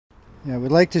Yeah,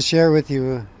 we'd like to share with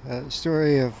you a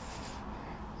story of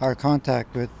our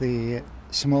contact with the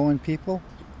Samoan people,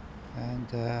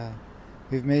 and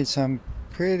we've made some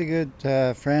pretty good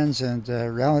friends and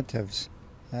relatives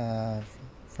uh,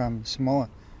 from Samoa.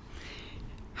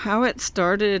 How it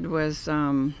started was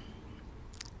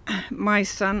my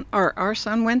son, or our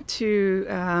son, went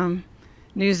to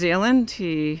New Zealand.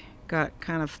 He got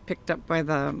kind of picked up by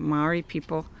the Maori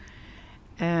people,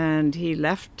 and he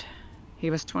left. He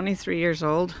was 23 years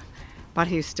old, but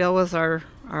he still was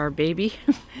our baby,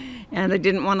 and I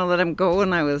didn't want to let him go,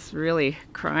 and I was really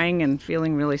crying and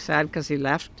feeling really sad because he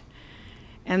left.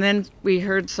 And then we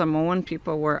heard Samoan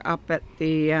people were up at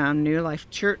the New Life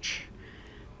Church,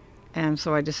 and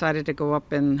so I decided to go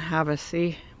up and have a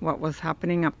see what was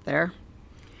happening up there,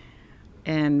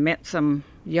 and met some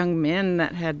young men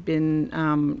that had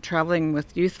been traveling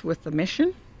with youth with the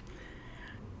mission.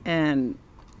 And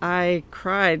I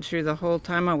cried through the whole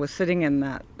time I was sitting in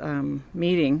that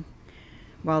meeting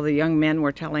while the young men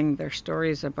were telling their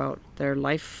stories about their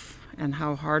life and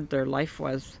how hard their life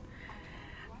was.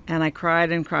 And I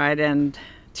cried and cried, and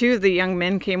two of the young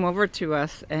men came over to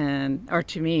us or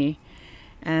to me,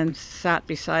 and sat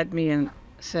beside me and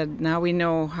said, "Now we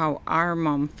know how our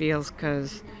mom feels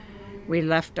because we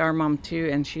left our mom too,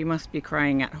 and she must be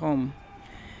crying at home."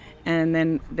 And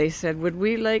then they said,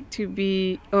 we would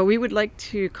like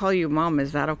to call you mom.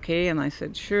 Is that okay?" And I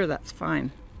said, "Sure, that's fine.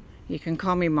 You can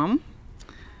call me mom."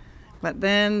 But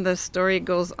then the story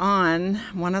goes on.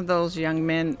 One of those young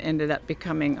men ended up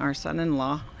becoming our son in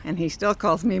law, and he still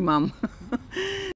calls me mom.